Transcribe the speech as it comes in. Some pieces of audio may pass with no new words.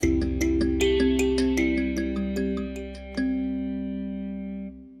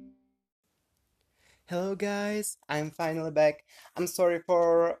Hello guys, I'm finally back. I'm sorry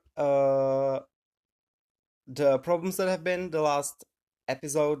for the problems that have been the last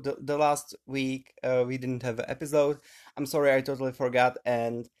episode, the last week. We didn't have an episode. I'm sorry, I totally forgot.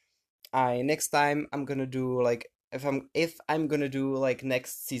 And I next time I'm gonna do like if I'm gonna do like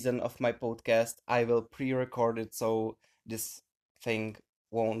next season of my podcast, I will pre-record it so this thing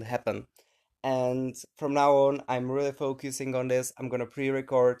won't happen. And from now on, I'm really focusing on this. I'm gonna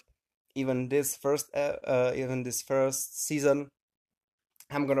pre-record even this first season.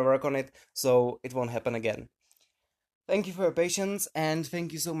 I'm gonna work on it so it won't happen again. Thank you for your patience and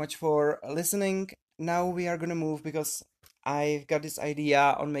thank you so much for listening. Now we are gonna move because I've got this idea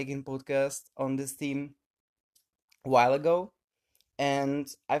on making podcast on this theme a while ago,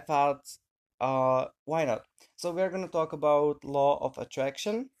 and I thought, why not? So we're gonna talk about law of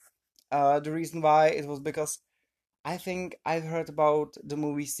attraction. The reason why it was because I think I've heard about the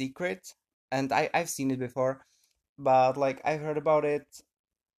movie Secret, and I've seen it before, but like I've heard about it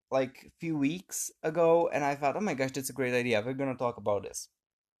like a few weeks ago, and I thought, oh my gosh, that's a great idea. We're gonna talk about this.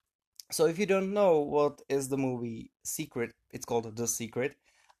 So if you don't know what is the movie Secret, it's called The Secret,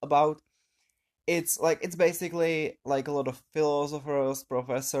 about it's basically like a lot of philosophers,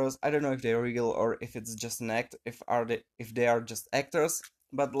 professors. I don't know if they're real or if it's just an act, if they are just actors,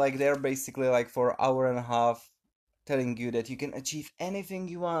 but like they're basically like for an hour and a half telling you that you can achieve anything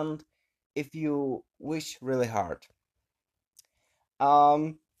you want if you wish really hard.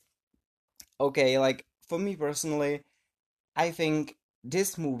 Um, okay, like for me personally, I think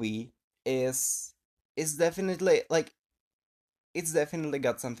this movie is is definitely like it's definitely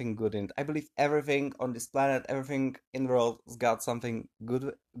got something good in it. I believe everything on this planet, everything in the world has got something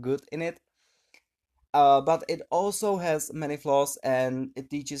good in it. But it also has many flaws, and it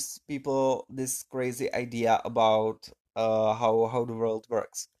teaches people this crazy idea about how the world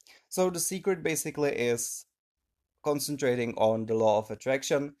works. So the secret basically is concentrating on the law of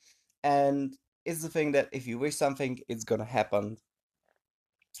attraction, and it's the thing that if you wish something, it's gonna happen.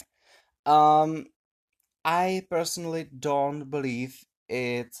 Um, I personally don't believe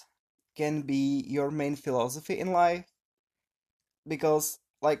it can be your main philosophy in life because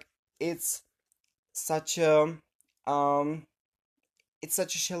like it's such a um it's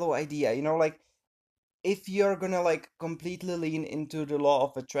such a shallow idea, like if you're gonna like completely lean into the law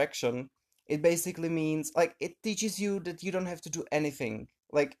of attraction, it basically means like it teaches you that you don't have to do anything.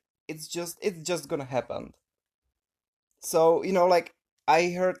 Like it's just gonna happen. So, like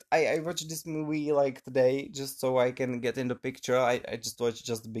I watched this movie like today just so I can get in the picture. I just watched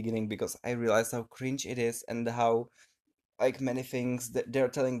just the beginning because I realized how cringe it is and how like many things that they're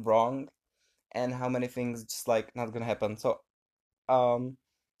telling wrong and how many things just like not gonna happen. So, um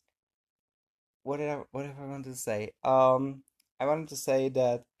what did I want to say? I wanted to say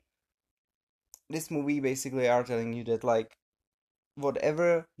that this movie basically are telling you that like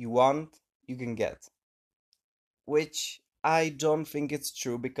whatever you want, you can get. Which I don't think it's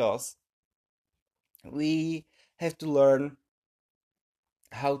true because we have to learn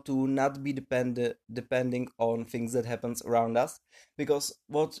how to not be depending on things that happens around us, because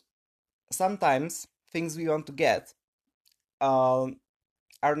what sometimes things we want to get um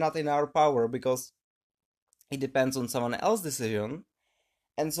are not in our power because it depends on someone else's decision.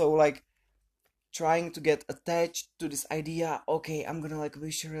 And so like trying to get attached to this idea, okay, I'm gonna like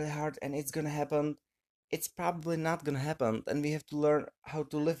wish really hard and it's gonna happen, it's probably not gonna happen, and we have to learn how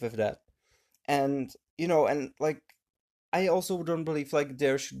to live with that. And and like I also don't believe like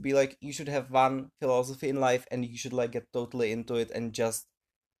there should be like you should have one philosophy in life and you should like get totally into it and just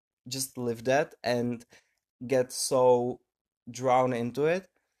live that and get so drawn into it,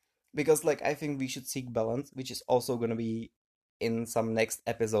 because like I think we should seek balance, which is also going to be in some next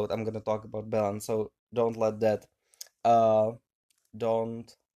episode. I'm going to talk about balance, so don't let that uh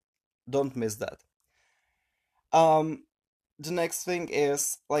don't don't miss that. um the next thing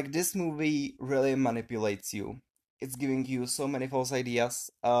is like this movie really manipulates you. It's giving you so many false ideas.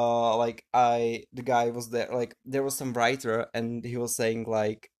 Like the guy was there, like there was some writer and he was saying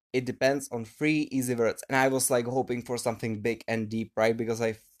like it depends on three easy words, and I was like hoping for something big and deep, right? Because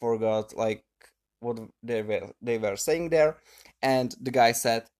I forgot like what they were saying there, and the guy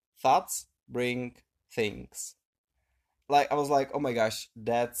said thoughts bring things. Like I was like, oh my gosh,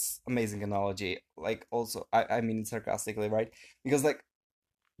 that's amazing analogy. Like also, I mean it sarcastically, right? Because like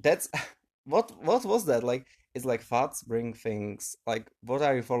that's what was that? Like it's like thoughts bring things. Like what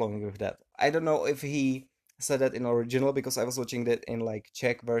are you following with that? I don't know if he said that in original because I was watching that in like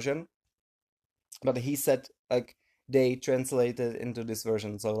Czech version, but he said like they translated into this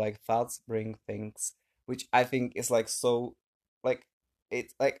version. So like thoughts bring things, which I think is like so like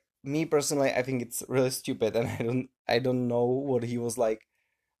it's like me personally, I think it's really stupid, and I don't know what he was like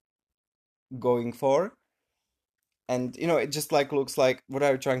going for. And it just like looks like, what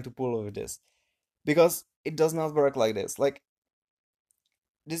are you trying to pull with this? Because it does not work like this. Like,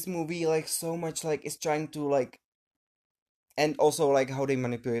 this movie, like, so much like is trying to like, and also like how they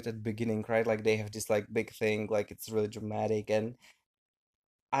manipulate at the beginning, right? Like, they have this like big thing, like it's really dramatic, and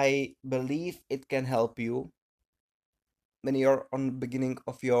I believe it can help you when you're on the beginning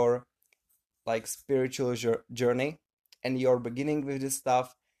of your like spiritual journey, and you're beginning with this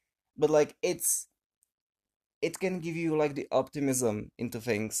stuff. But like, it can give you like the optimism into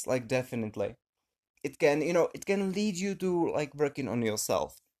things, like, definitely. It can, it can lead you to like working on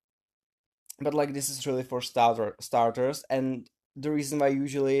yourself. But like, this is really for starters, and the reason why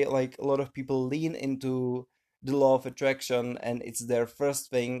usually like a lot of people lean into the law of attraction and it's their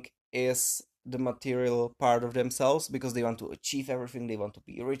first thing is the material part of themselves, because they want to achieve everything. They want to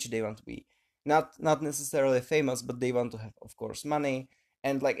be rich, they want to be not necessarily famous, but they want to have, of course, money.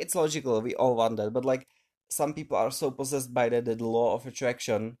 And like, it's logical, we all want that. But like, some people are so possessed by that the law of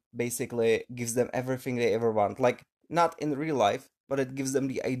attraction basically gives them everything they ever want. Like, not in real life, but it gives them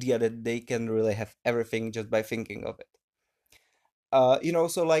the idea that they can really have everything just by thinking of it.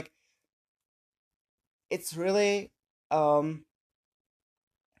 So like, it's really, um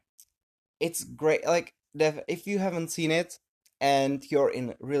it's great. Like, if you haven't seen it and you're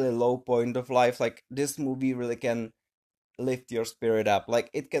in really low point of life, like, this movie really can lift your spirit up. Like,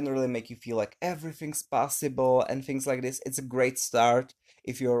 it can really make you feel like everything's possible and things like this. It's a great start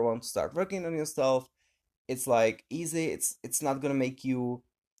if you want to start working on yourself. It's like easy. It's not gonna make you.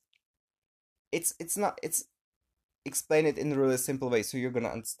 It's not. It's explain it in a really simple way, so you're gonna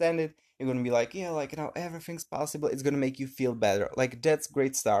understand it. You're gonna be like, yeah, like, everything's possible. It's gonna make you feel better. Like, that's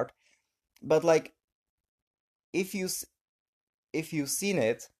great start. But like, if you if you've seen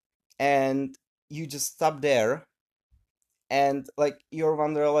it and you just stop there, and like, you're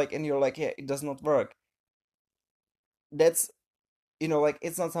wondering, like, and you're like, yeah, it does not work. That's, like,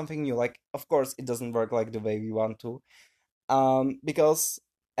 it's not something new. Like, of course it doesn't work like the way we want to. Because,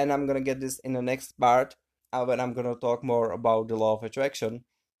 and I'm gonna get this in the next part, when I'm gonna talk more about the law of attraction,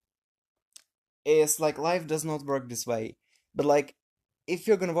 is like, life does not work this way. But like, if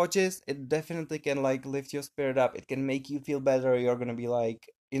you're gonna watch this, it definitely can like lift your spirit up. It can make you feel better. You're gonna be like,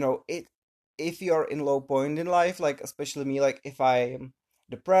 it. If you're in low point in life, like, especially me, like, if I'm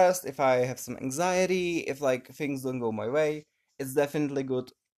depressed, if I have some anxiety, if like things don't go my way, it's definitely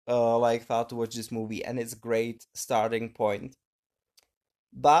good, like, thought to watch this movie, and it's a great starting point.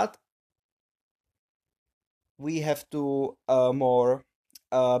 But we have to,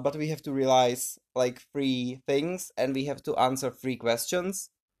 but we have to realize like three things, and we have to answer three questions.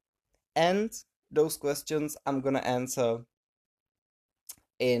 And those questions I'm gonna answer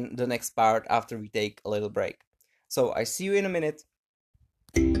in the next part after we take a little break. So I see you in a minute.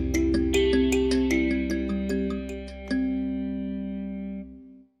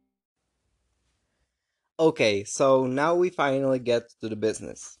 Okay, so now we finally get to the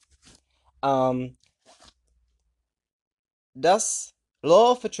business. Um, does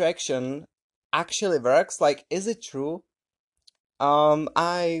law of attraction actually works? Like, is it true?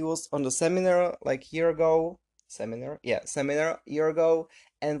 I was on the seminar like year ago. Seminar year ago,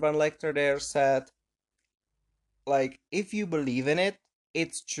 and one lecturer there said, like, if you believe in it,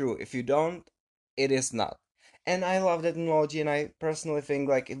 it's true. If you don't, it is not. And I love that analogy, and I personally think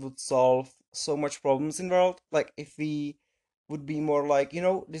like it would solve so much problems in the world. Like, if we would be more like,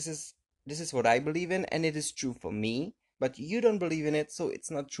 this is what I believe in, and it is true for me, but you don't believe in it, so it's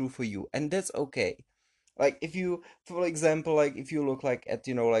not true for you, and that's okay. Like, if you, for example, like, if you look like at,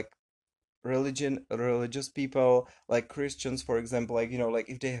 like, religious people, like Christians, for example, like, like,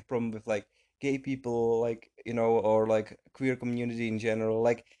 if they have problem with like gay people, like, or like queer community in general,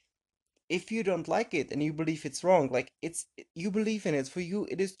 like, if you don't like it and you believe it's wrong, like, you believe in it, for you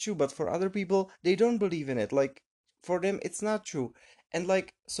it is true, but for other people, they don't believe in it, like, for them it's not true. And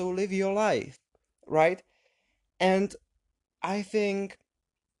like, so live your life, right? And I think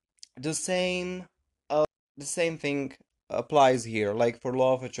the same the same thing applies here, like for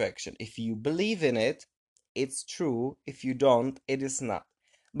law of attraction. If you believe in it, it's true. If you don't, it is not.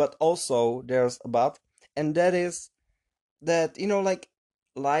 But also there's a but, and that is that, like,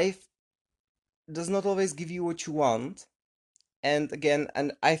 life does not always give you what you want. And again,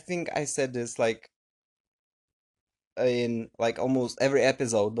 and I think I said this like in like almost every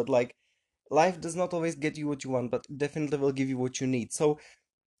episode, but like, life does not always get you what you want, but definitely will give you what you need. So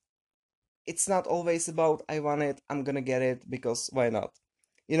it's not always about, I want it, I'm gonna get it, because why not?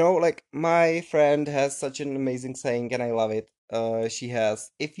 Like, my friend has such an amazing saying, and I love it. she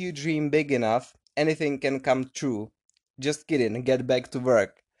has, if you dream big enough, anything can come true. Just kidding, get back to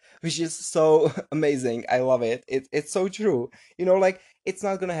work. Which is so amazing. I love it. It's so true. Like it's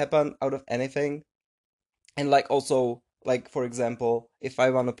not gonna happen out of anything. And like also, like for example, if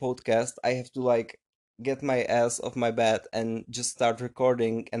I want a podcast, I have to like get my ass off my bed and just start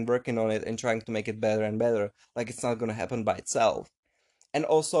recording and working on it and trying to make it better and better. Like it's not gonna happen by itself. And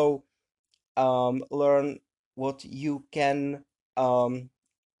also, learn what you can um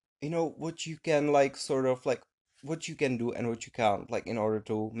what you can like sort of like what you can do and what you can't, like in order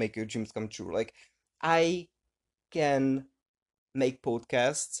to make your dreams come true. Like I can make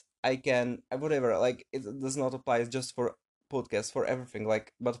podcasts, I can whatever, like it does not apply just for podcasts, for everything.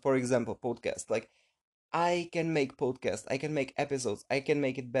 Like, but for example, podcast, like I can make podcasts, I can make episodes, I can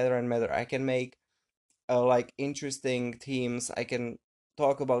make it better and better, I can make like interesting themes. I can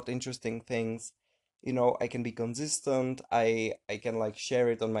talk about interesting things. I can be consistent. I can like share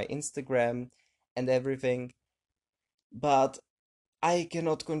it on my Instagram and everything. But I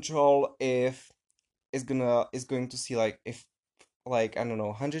cannot control if is going to see, like if like I don't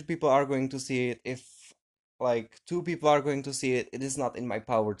know 100 people are going to see it, if like two people are going to see it. It is not in my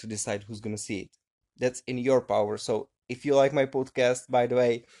power to decide who's going to see it. That's in your power. So if you like my podcast, by the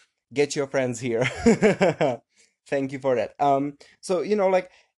way, get your friends here. Thank you for that. So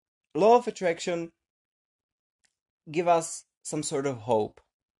like law of attraction give us some sort of hope.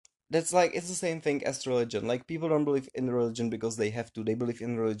 That's like it's the same thing as religion. Like people don't believe in religion because they have to. They believe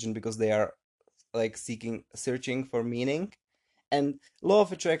in religion because they are like searching for meaning. And law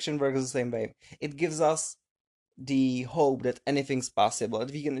of attraction works the same way. It gives us the hope that anything's possible,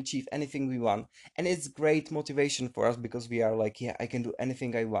 that we can achieve anything we want. And it's great motivation for us because we are like, yeah, I can do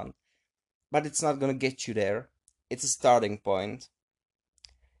anything I want. But it's not gonna get you there. It's a starting point.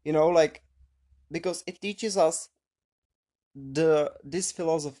 Like because it teaches us this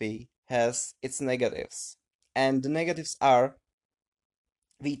philosophy has its negatives. And the negatives are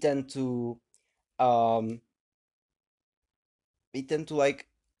we tend to um we tend to like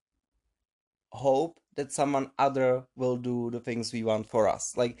hope that someone other will do the things we want for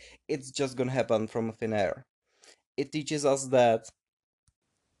us. Like it's just gonna happen from thin air. It teaches us that,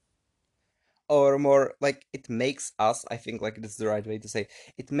 or more like it makes us, I think like that's the right way to say,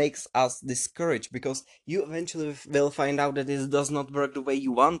 it makes us discouraged because you eventually will find out that this does not work the way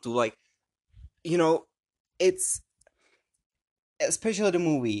you want to. Like, you know, it's especially the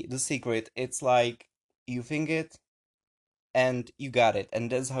movie, The Secret, it's like you think it and you got it, and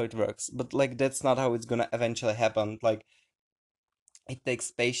that's how it works. But like that's not how it's gonna eventually happen. Like it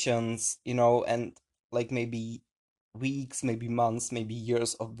takes patience, and like maybe weeks, maybe months, maybe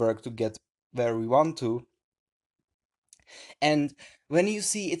years of work to get where we want to. And when you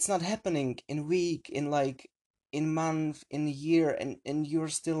see it's not happening in week, in like in month, in year, and you're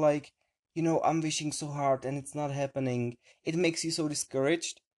still like, I'm wishing so hard and it's not happening, it makes you so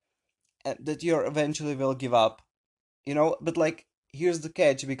discouraged that you eventually will give up. But like here's the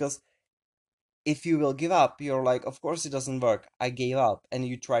catch, because if you will give up, you're like, of course it doesn't work, I gave up, and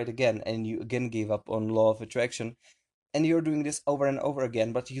you tried again and you again gave up on law of attraction, and you're doing this over and over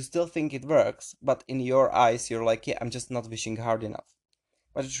again, but you still think it works, but in your eyes you're like, yeah, I'm just not wishing hard enough.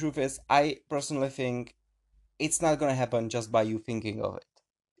 But the truth is, I personally think it's not gonna happen just by you thinking of it.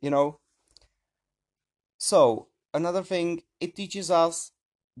 You know? So, another thing, it teaches us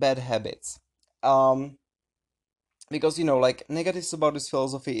bad habits. Um, because, like, negatives about this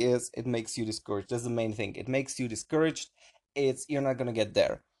philosophy is it makes you discouraged. That's the main thing. It makes you discouraged. You're not gonna get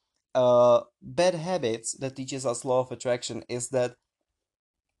there. Bad habits that teaches us law of attraction is that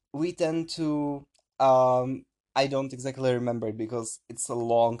we tend to I don't exactly remember it because it's a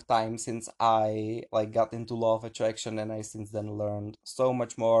long time since I like got into law of attraction, and I since then learned so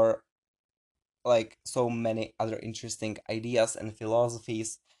much more, like so many other interesting ideas and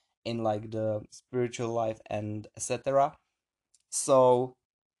philosophies in like the spiritual life and etc. So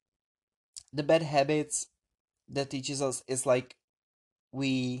the bad habits that teaches us is like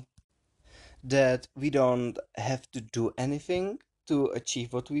we we don't have to do anything to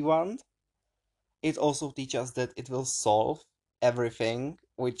achieve what we want. It also teaches us that it will solve everything,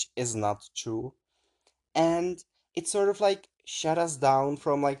 which is not true. And it sort of like shut us down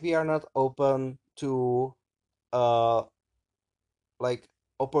from like we are not open to uh like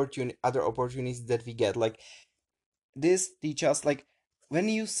other opportunities that we get. Like this teaches us like when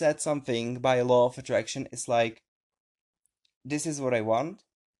you set something by law of attraction, it's like this is what I want,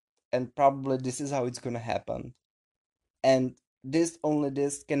 and probably this is how it's gonna happen. And this only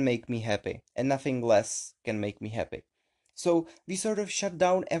this can make me happy, and nothing less can make me happy. So we sort of shut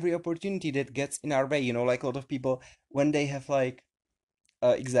down every opportunity that gets in our way, like a lot of people when they have like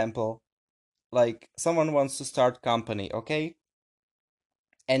example, like someone wants to start company, okay?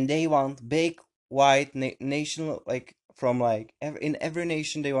 And they want big white national, like from like in every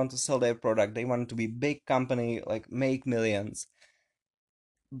nation they want to sell their product. They want to be big company, like make millions.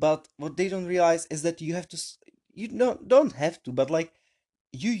 But what they don't realize is that you have to you don't have to, but like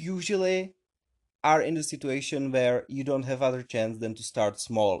you usually are in the situation where you don't have other chance than to start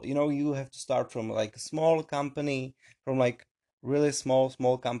small. You have to start from like a small company, from like really small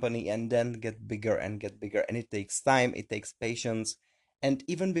company, and then get bigger and get bigger. And it takes time, it takes patience. And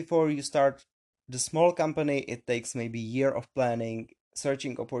even before you start the small company, it takes maybe a year of planning,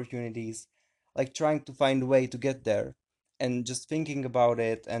 searching opportunities, like trying to find a way to get there and just thinking about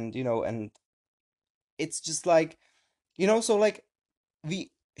it. And and it's just like, so like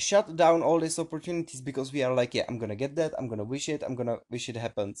we shut down all these opportunities because we are like, yeah, I'm gonna get that, I'm gonna wish it, I'm gonna wish it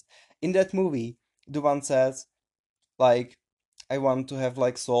happens. In that movie, the one says, like, I want to have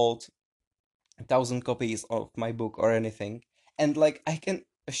like sold 1,000 copies of my book or anything. And like, I can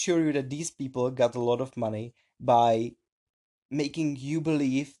assure you that these people got a lot of money by making you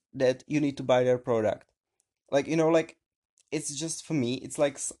believe that you need to buy their product. Like, like, it's just, for me, it's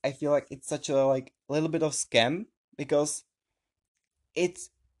like, I feel like it's such a like little bit of scam, because it's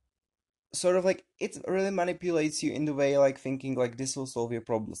sort of like it really manipulates you in the way, like thinking like this will solve your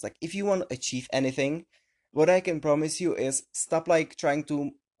problems. Like if you want to achieve anything, what I can promise you is stop like trying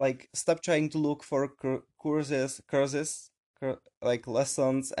to, like stop trying to look for like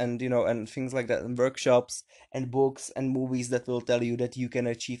lessons and and things like that, and workshops and books and movies that will tell you that you can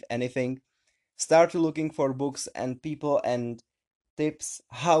achieve anything. Start looking for books and people and tips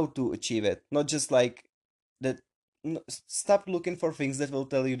how to achieve it, not just like that. Stop looking for things that will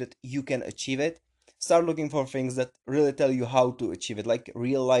tell you that you can achieve it. Start looking for things that really tell you how to achieve it, like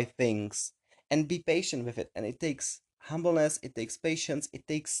real life things, and be patient with it. And it takes humbleness, it takes patience, it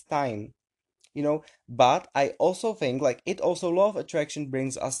takes time, but I also think like it also, law of attraction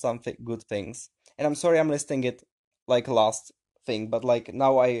brings us some good things. And I'm sorry I'm listing it like last thing, but like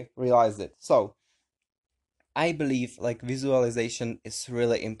now I realized it. So I believe like visualization is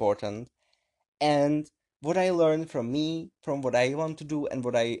really important. And what I learned from me, from what I want to do and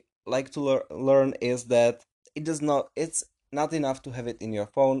what I like to learn is that it's not enough to have it in your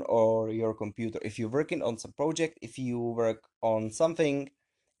phone or your computer. If you're working on some project, if you work on something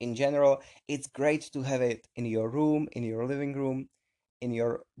in general, it's great to have it in your room, in your living room, in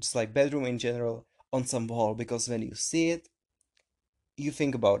your just like bedroom in general, on some wall, because when you see it, you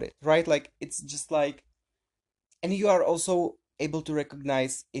think about it, right? Like it's just like, and you are also able to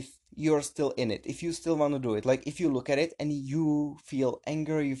recognize if you're still in it, if you still want to do it. Like if you look at it and you feel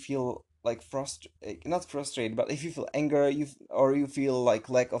anger, you feel like frustrated, not frustrated, but if you feel anger, or you feel like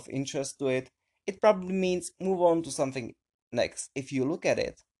lack of interest to it, it probably means move on to something next. If you look at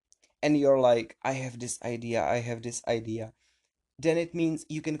it and you're like, I have this idea, I have this idea, then it means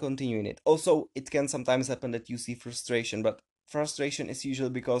you can continue in it. Also, it can sometimes happen that you see frustration, but frustration is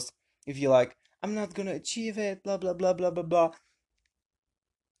usually because if you like, I'm not gonna achieve it, blah blah blah blah blah blah.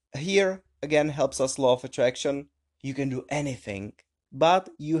 Here again helps us law of attraction. You can do anything, but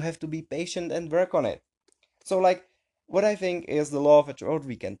you have to be patient and work on it. So like what I think is the law of what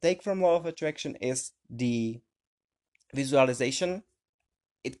we can take from law of attraction is the visualization.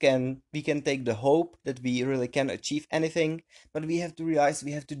 We can take the hope that we really can achieve anything, but we have to realize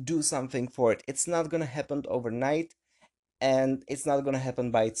we have to do something for it. It's not gonna happen overnight, and it's not gonna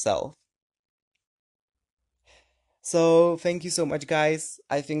happen by itself. So thank you so much, guys.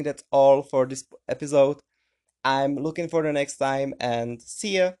 I think that's all for this episode. I'm looking for the next time, and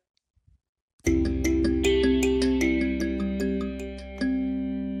see ya.